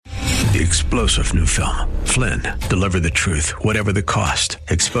The explosive new film, Flynn, deliver the truth, whatever the cost,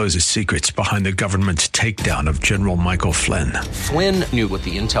 exposes secrets behind the government's takedown of General Michael Flynn. Flynn knew what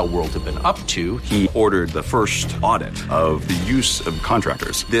the intel world had been up to. He ordered the first audit of the use of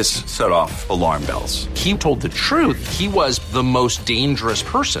contractors. This set off alarm bells. He told the truth. He was the most dangerous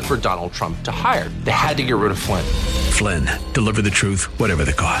person for Donald Trump to hire. They had to get rid of Flynn. Flynn, deliver the truth, whatever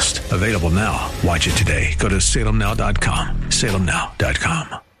the cost. Available now. Watch it today. Go to salemnow.com.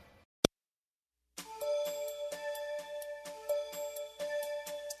 salemnow.com.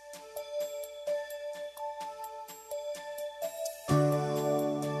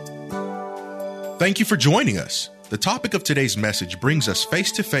 Thank you for joining us. The topic of today's message brings us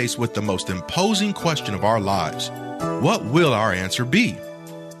face to face with the most imposing question of our lives. What will our answer be?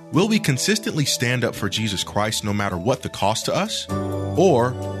 Will we consistently stand up for Jesus Christ no matter what the cost to us?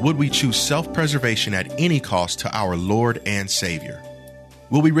 Or would we choose self-preservation at any cost to our Lord and Savior?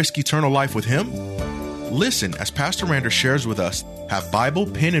 Will we risk eternal life with Him? Listen as Pastor Rander shares with us. Have Bible,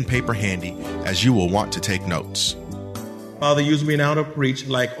 pen, and paper handy, as you will want to take notes. Father, use me now to preach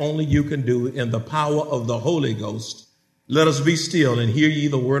like only you can do in the power of the Holy Ghost. Let us be still and hear ye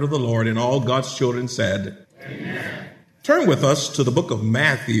the word of the Lord, and all God's children said, Amen. Turn with us to the book of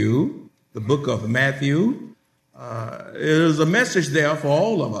Matthew. The book of Matthew is a message there for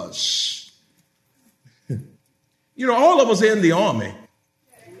all of us. You know, all of us are in the army.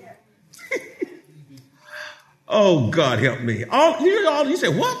 Oh, God help me. You say,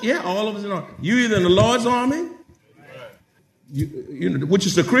 what? Yeah, all of us in the army. You either in the Lord's army, which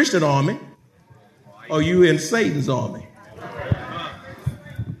is the Christian army, or you in Satan's army.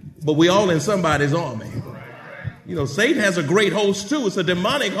 But we all in somebody's army. You know, Satan has a great host too. It's a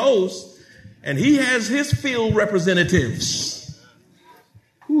demonic host, and he has his field representatives.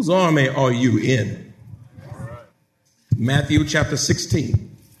 Whose army are you in? Matthew chapter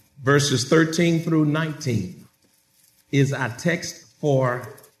 16, verses 13 through 19 is our text for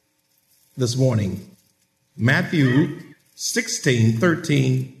this morning. Matthew 16,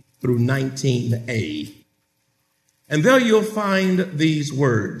 13 through 19a. And there you'll find these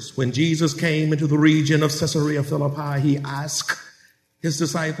words. When Jesus came into the region of Caesarea Philippi, he asked his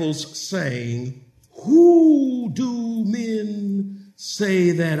disciples, saying, who do men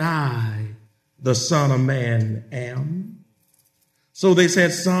say that I, the Son of Man, am? So they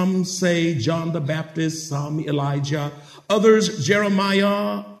said, some say John the Baptist, some Elijah, others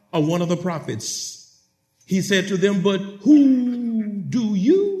Jeremiah or one of the prophets. He said to them, but who do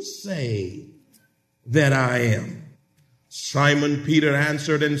you say that I am? Simon Peter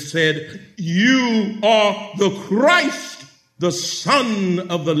answered and said, you are the Christ, the Son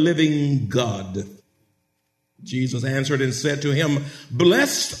of the living God. Jesus answered and said to him,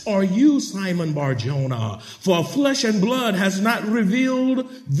 blessed are you, Simon Bar-Jonah, for flesh and blood has not revealed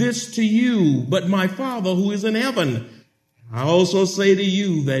this to you, but my Father who is in heaven. I also say to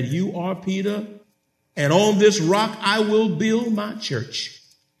you that you are Peter, and on this rock I will build my church,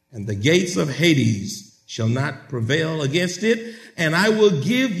 and the gates of Hades shall not prevail against it, and I will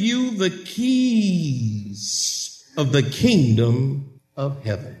give you the keys of the kingdom of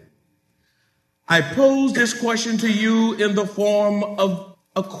heaven. I pose this question to you in the form of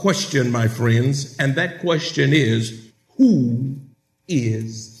a question, my friends, and that question is, who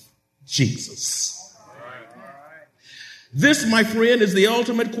is Jesus? This, my friend, is the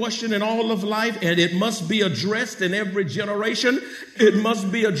ultimate question in all of life, and it must be addressed in every generation. It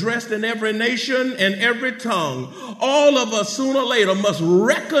must be addressed in every nation and every tongue. All of us, sooner or later, must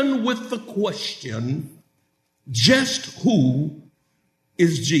reckon with the question, just who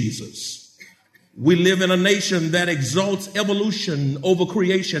is Jesus? We live in a nation that exalts evolution over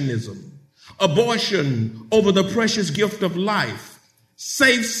creationism, abortion over the precious gift of life,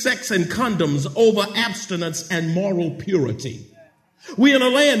 safe sex and condoms over abstinence and moral purity. We're in a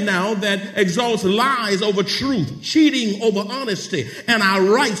land now that exalts lies over truth, cheating over honesty, and our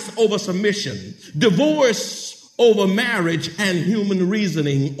rights over submission, divorce over marriage, and human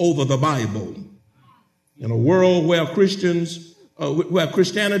reasoning over the Bible. In a world where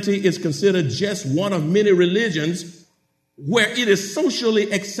Christianity is considered just one of many religions, where it is socially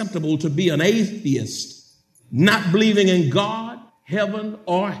acceptable to be an atheist, not believing in God, heaven,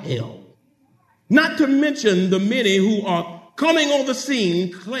 or hell. Not to mention the many who are coming on the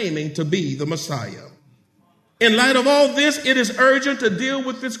scene claiming to be the Messiah. In light of all this, it is urgent to deal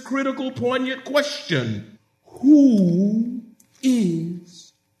with this critical, poignant question. Who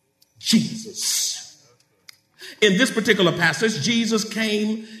is Jesus? In this particular passage, Jesus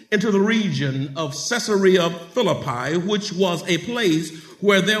came into the region of Caesarea Philippi, which was a place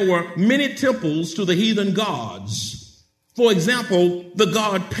where there were many temples to the heathen gods. For example, the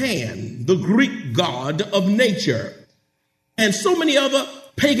god Pan, the Greek god of nature, and so many other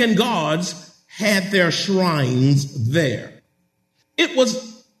pagan gods had their shrines there. It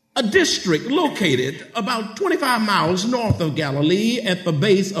was a district located about 25 miles north of Galilee at the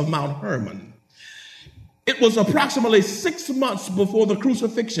base of Mount Hermon. It was approximately 6 months before the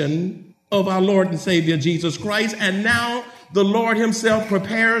crucifixion of our Lord and Savior Jesus Christ, and now the Lord himself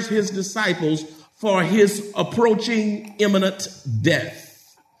prepares his disciples for his approaching imminent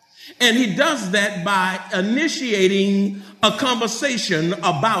death. And he does that by initiating a conversation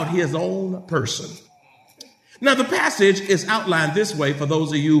about his own person. Now, the passage is outlined this way for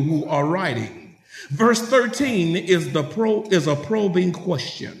those of you who are writing. Verse 13 is a probing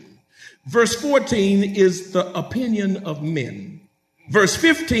question. Verse 14 is the opinion of men. Verse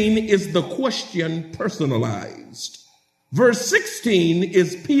 15 is the question personalized. Verse 16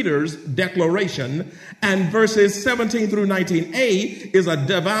 is Peter's declaration, and verses 17 through 19a is a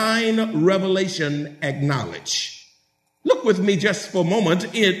divine revelation acknowledged. Look with me just for a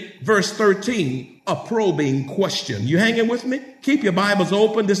moment in verse 13, a probing question. You hanging with me? Keep your Bibles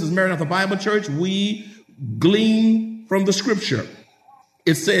open. This is Maranatha Bible Church. We glean from the scripture.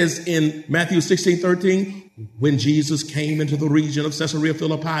 It says in Matthew 16:13, when Jesus came into the region of Caesarea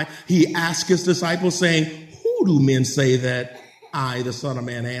Philippi, he asked his disciples saying, "Who do men say that I, the Son of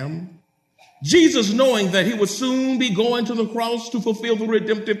Man, am?" Jesus, knowing that he would soon be going to the cross to fulfill the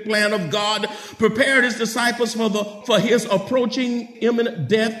redemptive plan of God, prepared his disciples for his approaching imminent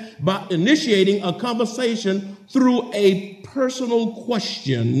death by initiating a conversation through a personal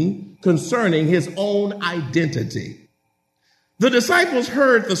question concerning his own identity. The disciples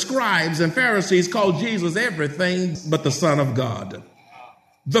heard the scribes and Pharisees call Jesus everything but the Son of God.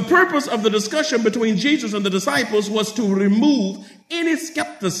 The purpose of the discussion between Jesus and the disciples was to remove any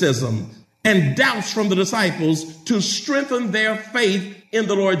skepticism and doubts from the disciples to strengthen their faith in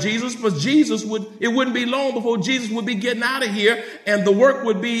the Lord Jesus. But it wouldn't be long before Jesus would be getting out of here and the work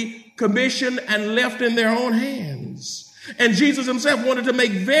would be commissioned and left in their own hands. And Jesus himself wanted to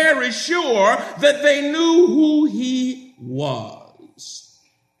make very sure that they knew who he was.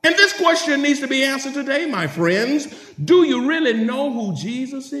 And this question needs to be answered today, my friends. Do you really know who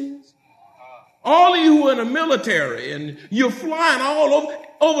Jesus is? All of you who are in the military and you're flying all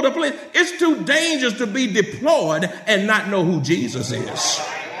over the place, it's too dangerous to be deployed and not know who Jesus is.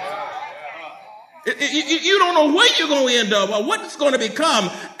 You don't know where you're going to end up or what it's going to become.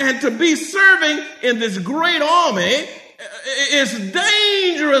 And to be serving in this great army, it's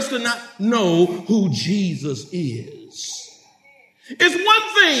dangerous to not know who Jesus is. It's one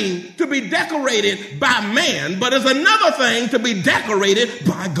thing to be decorated by man, but it's another thing to be decorated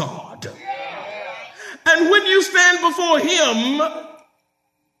by God. And when you stand before him,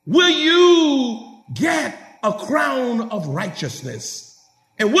 will you get a crown of righteousness?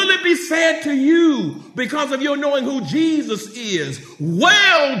 And will it be said to you, because of your knowing who Jesus is,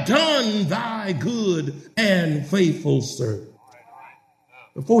 well done, thy good and faithful servant?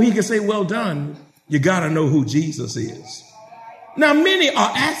 Before he can say well done, you got to know who Jesus is. Now, many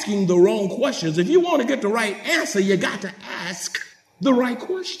are asking the wrong questions. If you want to get the right answer, you got to ask the right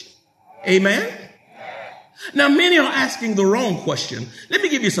question. Amen? Now, many are asking the wrong question. Let me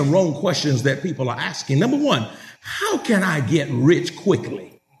give you some wrong questions that people are asking. Number one, how can I get rich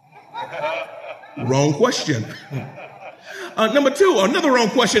quickly? Wrong question. Number two, another wrong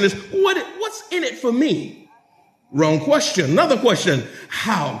question is, what's in it for me? Wrong question. Another question,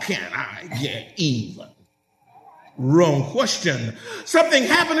 how can I get even? Wrong question. Something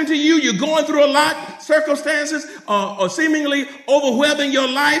happening to you, you're going through a lot, circumstances are seemingly overwhelming your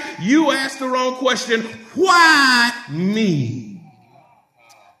life. You ask the wrong question, why me?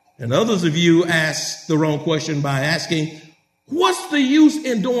 And others of you ask the wrong question by asking, what's the use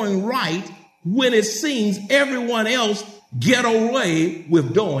in doing right when it seems everyone else get away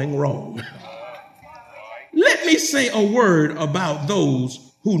with doing wrong? Let me say a word about those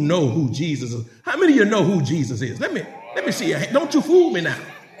who know who Jesus is. How many of you know who Jesus is? Let me see your hand. Don't you fool me now.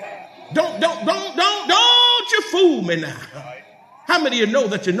 Don't you fool me now. How many of you know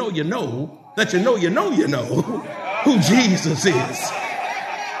that you know who Jesus is?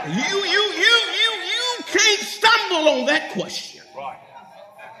 You can't stumble on that question.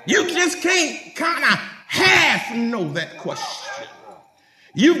 You just can't kind of half know that question.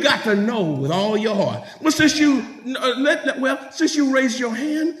 You've got to know with all your heart. Well, since you raised your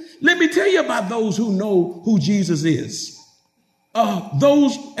hand, let me tell you about those who know who Jesus is.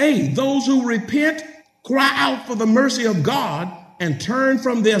 Those who repent, cry out for the mercy of God, and turn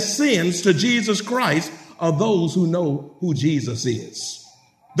from their sins to Jesus Christ are those who know who Jesus is.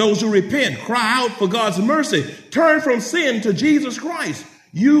 Those who repent, cry out for God's mercy, turn from sin to Jesus Christ.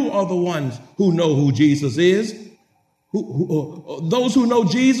 You are the ones who know who Jesus is. Those who know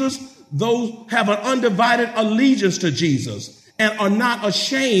Jesus, those have an undivided allegiance to Jesus and are not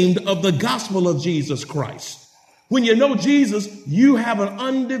ashamed of the gospel of Jesus Christ. When you know Jesus, you have an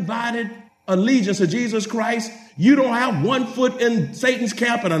undivided allegiance to Jesus Christ. You don't have one foot in Satan's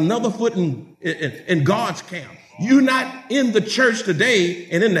camp and another foot in God's camp. You're not in the church today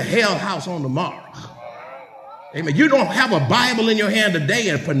and in the hell house on tomorrow. Amen. You don't have a Bible in your hand today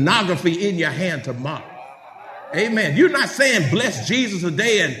and pornography in your hand tomorrow. Amen. You're not saying bless Jesus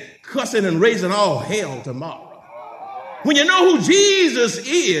today and cussing and raising all hell tomorrow. When you know who Jesus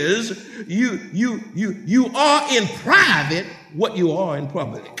is, you are in private what you are in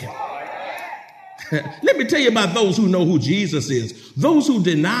public. Let me tell you about those who know who Jesus is. Those who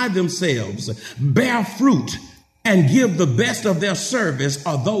deny themselves, bear fruit, and give the best of their service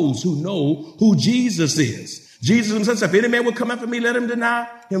are those who know who Jesus is. Jesus himself said, if any man will come after me, let him deny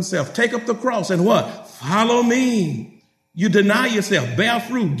himself. Take up the cross and what? Follow me. You deny yourself, bear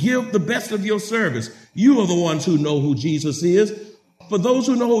fruit, give the best of your service. You are the ones who know who Jesus is. For those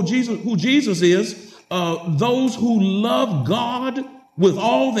who know who Jesus is, those who love God with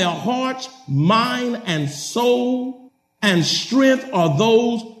all their heart, mind, and soul and strength are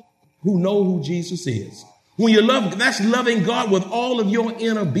those who know who Jesus is. When you love, that's loving God with all of your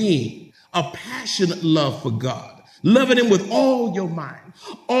inner being, a passionate love for God, loving him with all your mind,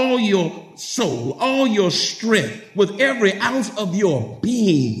 all your soul, all your strength, with every ounce of your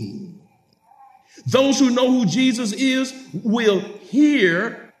being. Those who know who Jesus is will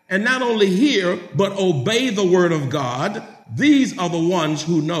hear, and not only hear, but obey the word of God. These are the ones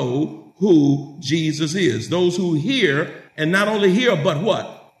who know who Jesus is. Those who hear, and not only hear, but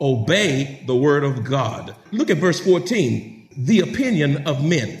what? Obey the word of God. Look at verse 14, the opinion of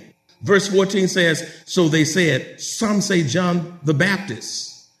men. Verse 14 says, so they said, some say John the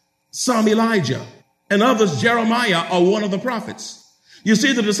Baptist, some Elijah, and others Jeremiah or one of the prophets. You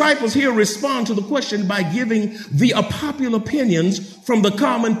see, the disciples here respond to the question by giving the popular opinions from the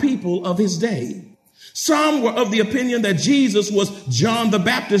common people of his day. Some were of the opinion that Jesus was John the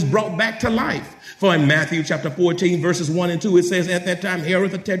Baptist brought back to life. For in Matthew chapter 14, verses 1 and 2, it says, at that time,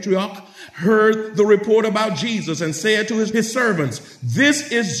 Herod the Tetrarch heard the report about Jesus and said to his servants,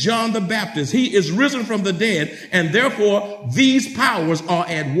 this is John the Baptist. He is risen from the dead, and therefore these powers are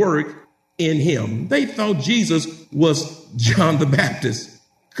at work in him. They thought Jesus was John the Baptist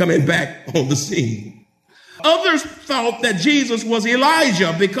coming back on the scene. Others thought that Jesus was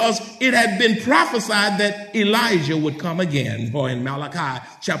Elijah because it had been prophesied that Elijah would come again. For in Malachi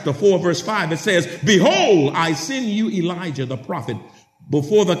chapter 4, verse 5, it says, behold, I send you Elijah the prophet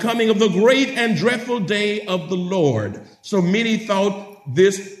before the coming of the great and dreadful day of the Lord. So many thought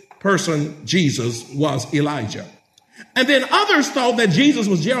this person, Jesus, was Elijah. And then others thought that Jesus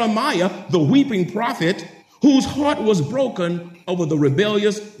was Jeremiah, the weeping prophet, whose heart was broken over the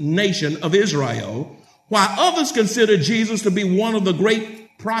rebellious nation of Israel, while others considered Jesus to be one of the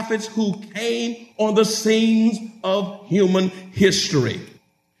great prophets who came on the scenes of human history.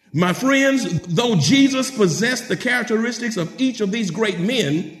 My friends, though Jesus possessed the characteristics of each of these great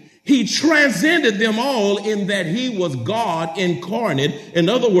men, he transcended them all in that he was God incarnate. In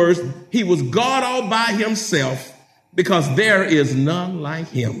other words, he was God all by himself, because there is none like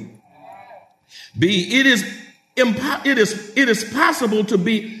him. It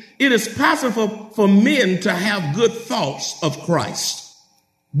is possible for men to have good thoughts of Christ.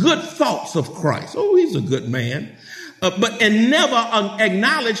 Good thoughts of Christ. Oh, he's a good man. And never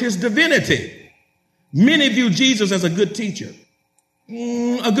acknowledge his divinity. Many view Jesus as a good teacher,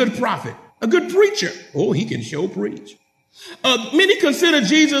 a good prophet, a good preacher. Oh, he can show preach. Many consider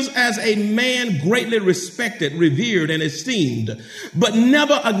Jesus as a man greatly respected, revered, and esteemed, but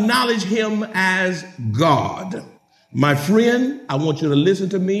never acknowledge him as God. My friend, I want you to listen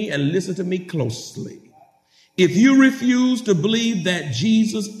to me and listen to me closely. If you refuse to believe that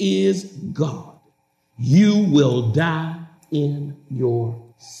Jesus is God, you will die in your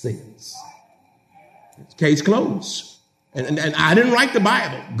sins. Case closed. And I didn't write the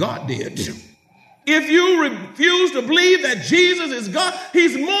Bible. God did. If you refuse to believe that Jesus is God,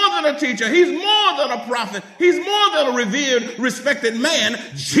 he's more than a teacher. He's more than a prophet. He's more than a revered, respected man.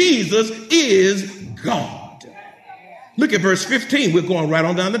 Jesus is God. Look at verse 15. We're going right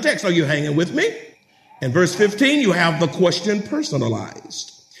on down the text. Are you hanging with me? In verse 15, you have the question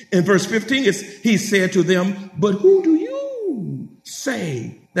personalized. In verse 15, he said to them, but who do you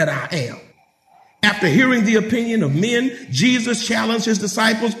say that I am? After hearing the opinion of men, Jesus challenged his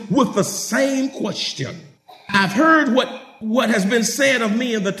disciples with the same question. I've heard what what has been said of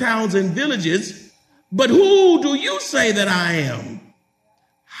me in the towns and villages, but who do you say that I am?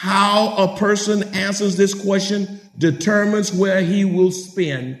 How a person answers this question determines where he will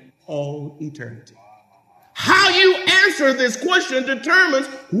spend all eternity. How you answer this question determines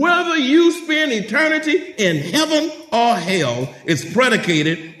whether you spend eternity in heaven or hell. It's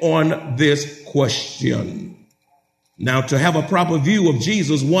predicated on this question. Now, to have a proper view of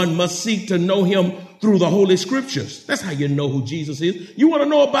Jesus, one must seek to know him through the Holy Scriptures. That's how you know who Jesus is. You want to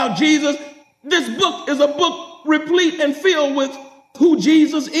know about Jesus? This book is a book replete and filled with who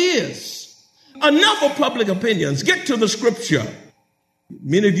Jesus is. Enough of public opinions. Get to the Scripture.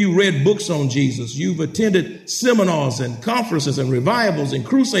 Many of you read books on Jesus. You've attended seminars and conferences and revivals and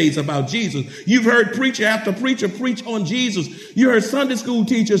crusades about Jesus. You've heard preacher after preacher preach on Jesus. You heard Sunday school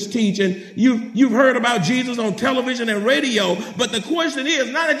teachers teach, and you've heard about Jesus on television and radio. But the question is,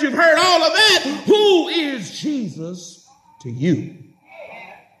 now that you've heard all of that, who is Jesus to you?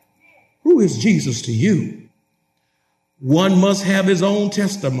 Who is Jesus to you? One must have his own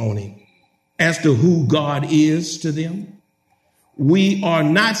testimony as to who God is to them. We are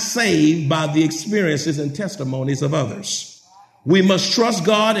not saved by the experiences and testimonies of others. We must trust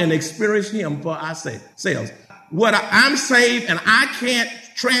God and experience him for ourselves. I'm saved and I can't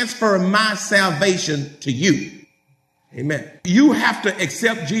transfer my salvation to you. Amen. You have to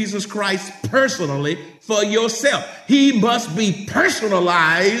accept Jesus Christ personally for yourself. He must be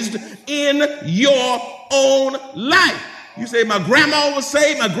personalized in your own life. You say, my grandma was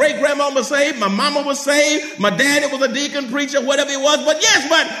saved, my great-grandma was saved, my mama was saved, my daddy was a deacon, preacher, whatever it was. But yes,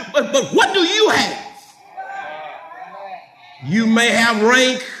 but what do you have? You may have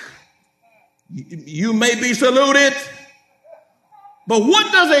rank. You may be saluted. But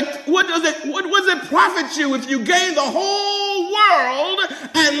what does it profit you if you gain the whole world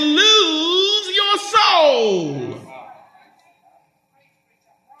and lose your soul?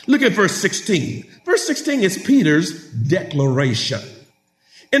 Look at verse 16. Verse 16 is Peter's declaration.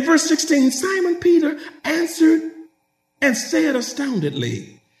 In verse 16, Simon Peter answered and said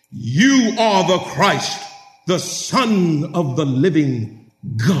astoundedly, "You are the Christ, the Son of the living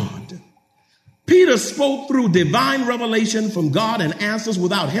God." Peter spoke through divine revelation from God and answers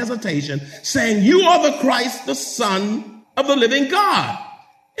without hesitation, saying, "You are the Christ, the Son of the living God."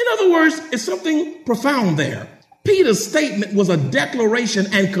 In other words, it's something profound there. Peter's statement was a declaration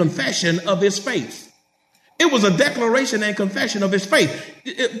and confession of his faith. It was a declaration and confession of his faith.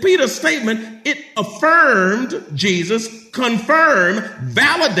 Peter's statement, it affirmed Jesus, confirmed,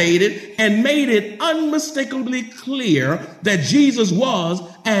 validated, and made it unmistakably clear that Jesus was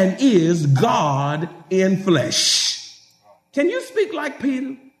and is God in flesh. Can you speak like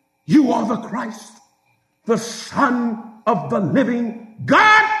Peter? You are the Christ, the Son of the living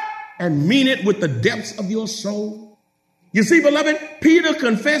God, and mean it with the depths of your soul. You see, beloved, Peter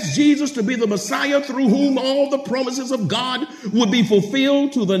confessed Jesus to be the Messiah through whom all the promises of God would be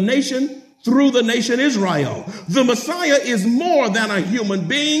fulfilled to the nation through the nation Israel. The Messiah is more than a human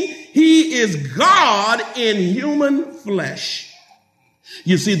being. He is God in human flesh.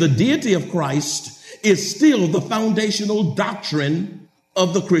 You see, the deity of Christ is still the foundational doctrine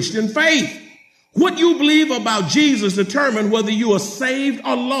of the Christian faith. What you believe about Jesus determines whether you are saved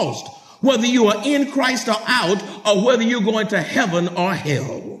or lost, whether you are in Christ or out, or whether you're going to heaven or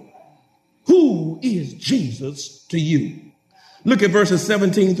hell. Who is Jesus to you? Look at verses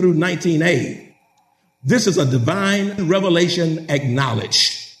 17 through 19a. This is a divine revelation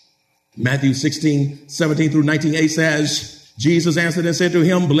acknowledged. Matthew 16, 17 through 19a says, Jesus answered and said to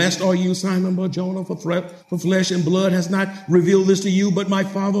him, "Blessed are you, Simon Bar-Jonah, for flesh and blood has not revealed this to you, but my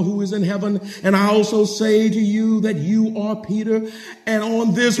Father who is in heaven. And I also say to you that you are Peter, and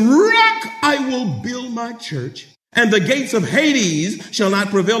on this rock I will build my church, and the gates of Hades shall not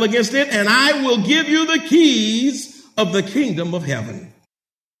prevail against it, and I will give you the keys of the kingdom of heaven."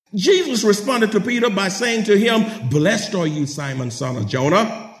 Jesus responded to Peter by saying to him, "Blessed are you, Simon, son of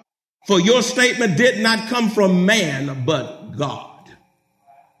Jonah, for your statement did not come from man, but God."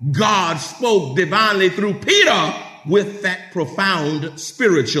 God spoke divinely through Peter with that profound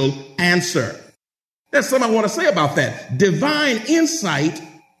spiritual answer. There's something I want to say about that. Divine insight,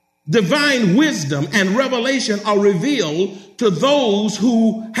 divine wisdom, and revelation are revealed to those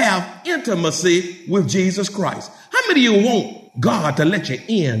who have intimacy with Jesus Christ. How many of you want God to let you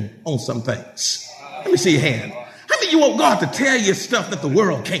in on some things? Let me see your hand. How many of you want God to tell you stuff that the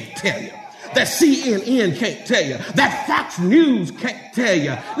world can't tell you? That CNN can't tell you, that Fox News can't tell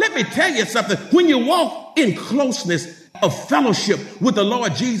you? Let me tell you something. When you walk in closeness of fellowship with the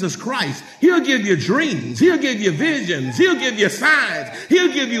Lord Jesus Christ. He'll give you dreams. He'll give you visions. He'll give you signs.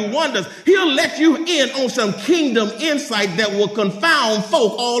 He'll give you wonders. He'll let you in on some kingdom insight that will confound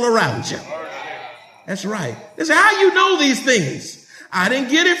folk all around you. That's right. They say, how you know these things? I didn't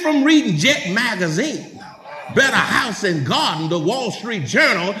get it from reading Jet Magazine, Better House and Garden, the Wall Street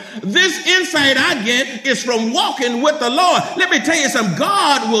Journal. This insight I get is from walking with the Lord. Let me tell you something.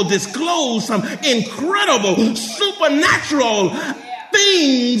 God will disclose some incredible supernatural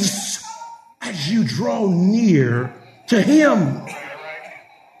things as you draw near to him.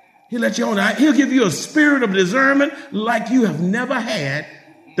 He'll let you on. He'll give you a spirit of discernment like you have never had.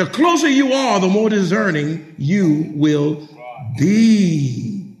 The closer you are, the more discerning you will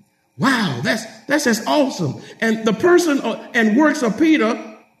be. Wow, that's just awesome. And the person and works of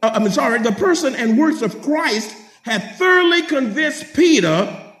the person and works of Christ had thoroughly convinced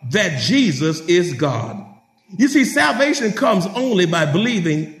Peter that Jesus is God. You see, salvation comes only by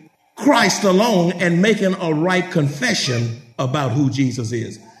believing Christ alone and making a right confession about who Jesus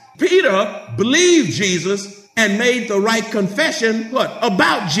is. Peter believed Jesus and made the right confession,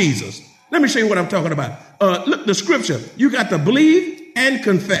 about Jesus. Let me show you what I'm talking about. Look, the scripture. You got to believe and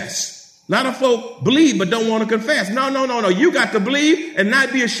confess. A lot of folk believe but don't want to confess. No. You got to believe and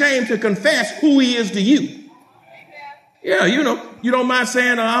not be ashamed to confess who he is to you. Yeah, you don't mind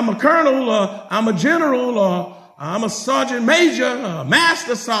saying I'm a colonel, or I'm a general, or I'm a sergeant major, or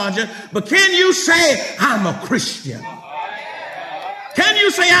master sergeant, but can you say I'm a Christian? Can you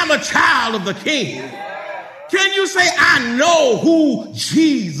say I'm a child of the King? Can you say I know who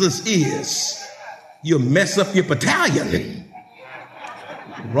Jesus is? You mess up your battalion.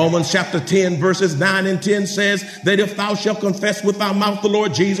 Romans chapter 10 verses 9 and 10 says that if thou shalt confess with thy mouth the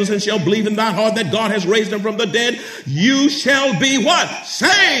Lord Jesus and shalt believe in thy heart that God has raised him from the dead, you shall be what?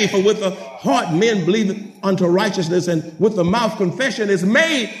 Saved. For with the heart men believe unto righteousness, and with the mouth confession is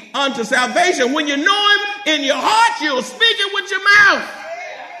made unto salvation. When you know him in your heart, you'll speak it with your mouth.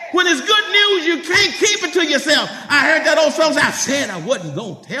 When it's good news, you can't keep it to yourself. I heard that old song. I said I wasn't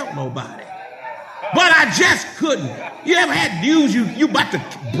going to tell nobody, but I just couldn't. You ever had news you about to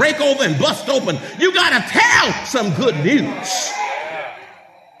break over and bust open? You got to tell some good news.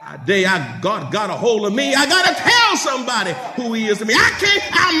 Day God got a hold of me. I got to tell somebody who he is to me.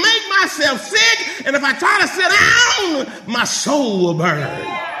 I'll make myself sick. And if I try to sit down, my soul will burn.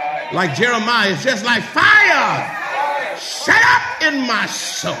 Like Jeremiah, it's just like fire. Shut up in my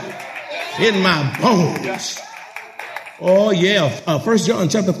soul, in my bones. Oh, yeah. 1 John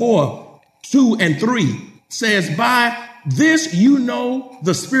chapter 4, 2 and 3 says, by this you know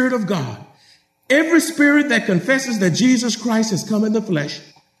the Spirit of God. Every spirit that confesses that Jesus Christ has come in the flesh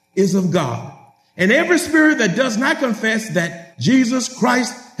is of God. And every spirit that does not confess that Jesus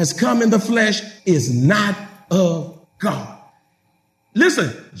Christ has come in the flesh is not of God.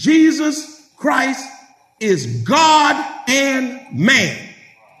 Listen, Jesus Christ is God and man.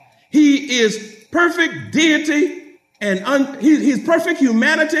 He is perfect deity and he's perfect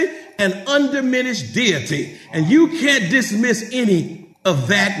humanity and undiminished deity. And you can't dismiss any of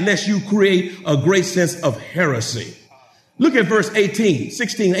that unless you create a great sense of heresy. Look at verse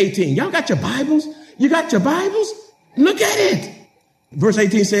 16, 18. Y'all got your Bibles? You got your Bibles? Look at it. Verse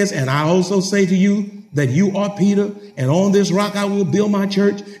 18 says, and I also say to you that you are Peter, and on this rock I will build my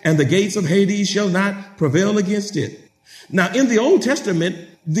church, and the gates of Hades shall not prevail against it. Now, in the Old Testament,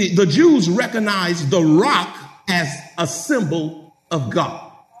 the Jews recognized the rock as a symbol of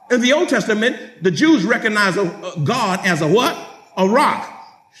God. In the Old Testament, the Jews recognized God as a what? A rock.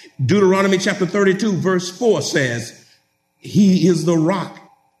 Deuteronomy chapter 32, verse 4 says, he is the rock.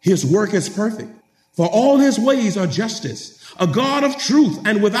 His work is perfect. For all his ways are justice. A God of truth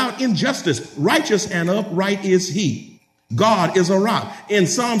and without injustice. Righteous and upright is he. God is a rock. In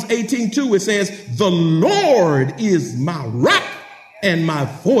Psalms 18:2, it says, the Lord is my rock and my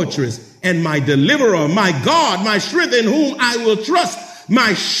fortress and my deliverer, my God, my strength in whom I will trust,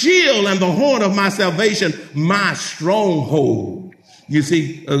 my shield and the horn of my salvation, my stronghold. You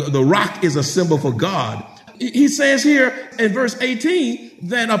see, the rock is a symbol for God. He says here in verse 18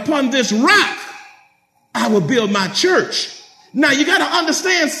 that upon this rock I will build my church. Now you got to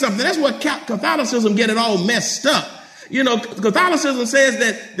understand something. That's what Catholicism get it all messed up. You know, Catholicism says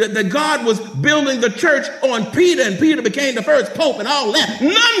that God was building the church on Peter, and Peter became the first pope and all that.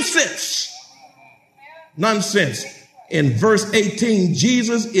 Nonsense. Nonsense. In verse 18,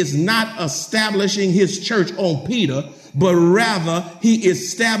 Jesus is not establishing his church on Peter, but rather he is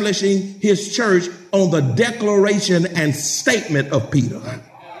establishing his church on the declaration and statement of Peter.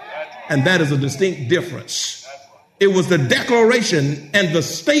 And that is a distinct difference. It was the declaration and the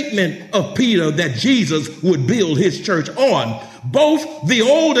statement of Peter that Jesus would build his church on. Both the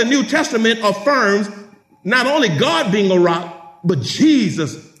Old and New Testament affirms not only God being a rock, but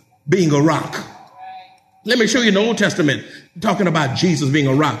Jesus being a rock. Let me show you in the Old Testament, talking about Jesus being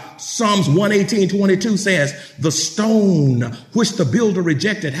a rock. Psalms 118:22 says, the stone which the builder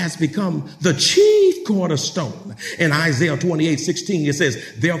rejected has become the chief cornerstone. In Isaiah 28:16, it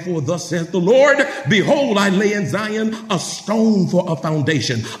says, therefore thus says the Lord, behold, I lay in Zion a stone for a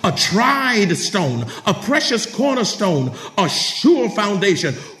foundation, a tried stone, a precious cornerstone, a sure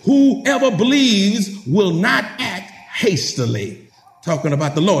foundation. Whoever believes will not act hastily. Talking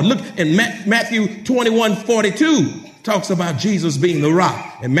about the Lord. Look in Matthew 21:42 talks about Jesus being the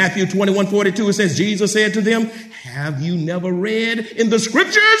rock. In Matthew 21:42 it says, Jesus said to them, have you never read in the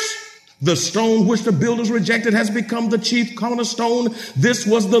scriptures? The stone which the builders rejected has become the chief cornerstone. This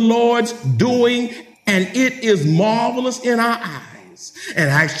was the Lord's doing, and it is marvelous in our eyes. In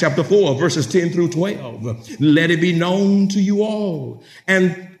Acts chapter 4, verses 10 through 12, let it be known to you all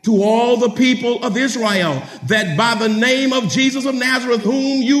and to all the people of Israel that by the name of Jesus of Nazareth,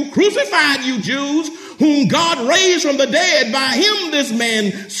 whom you crucified, you Jews, whom God raised from the dead, by him this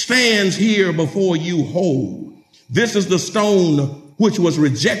man stands here before you whole. This is the stone which was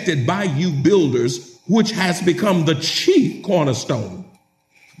rejected by you builders, which has become the chief cornerstone.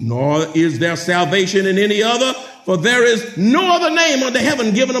 Nor is there salvation in any other, for there is no other name under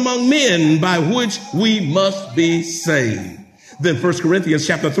heaven given among men by which we must be saved. Then 1 Corinthians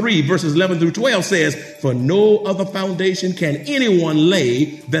chapter 3, verses 11 through 12 says, for no other foundation can anyone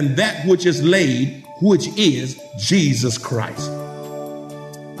lay than that which is laid, which is Jesus Christ.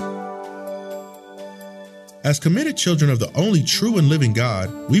 As committed children of the only true and living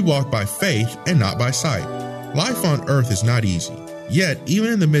God, we walk by faith and not by sight. Life on earth is not easy. Yet,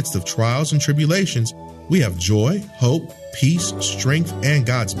 even in the midst of trials and tribulations, we have joy, hope, peace, strength, and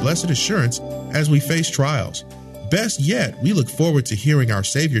God's blessed assurance as we face trials. Best yet, we look forward to hearing our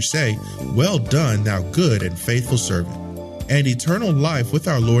Savior say, well done, thou good and faithful servant, and eternal life with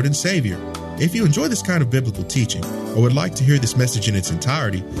our Lord and Savior. If you enjoy this kind of biblical teaching or would like to hear this message in its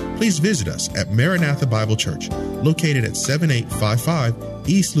entirety, please visit us at Maranatha Bible Church, located at 7855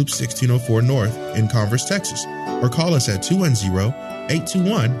 East Loop 1604 North in Converse, Texas, or call us at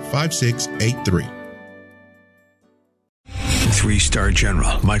 210-821-5683. 3-star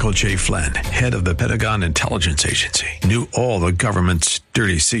General Michael J. Flynn, head of the Pentagon Intelligence Agency, knew all the government's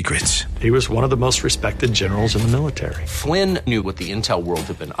dirty secrets. He was one of the most respected generals in the military. Flynn knew what the intel world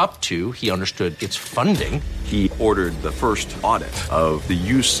had been up to. He understood its funding. He ordered the first audit of the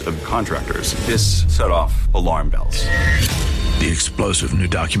use of contractors. This set off alarm bells. The explosive new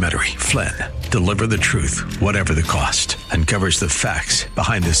documentary, Flynn, Deliver the Truth, Whatever the Cost, uncovers the facts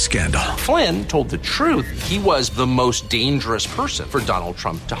behind this scandal. Flynn told the truth. He was the most dangerous person for Donald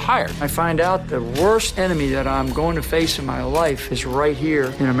Trump to hire. I find out the worst enemy that I'm going to face in my life is right here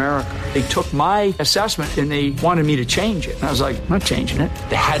in America. They took my assessment and they wanted me to change it. And I was like, I'm not changing it.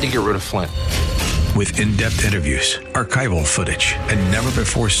 They had to get rid of Flynn. With in-depth interviews, archival footage, and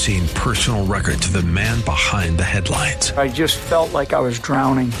never-before-seen personal records of the man behind the headlines. I just felt like I was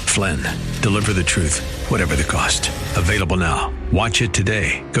drowning. Flynn, Deliver the Truth, Whatever the Cost. Available now. Watch it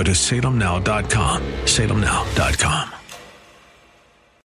today. Go to salemnow.com. salemnow.com.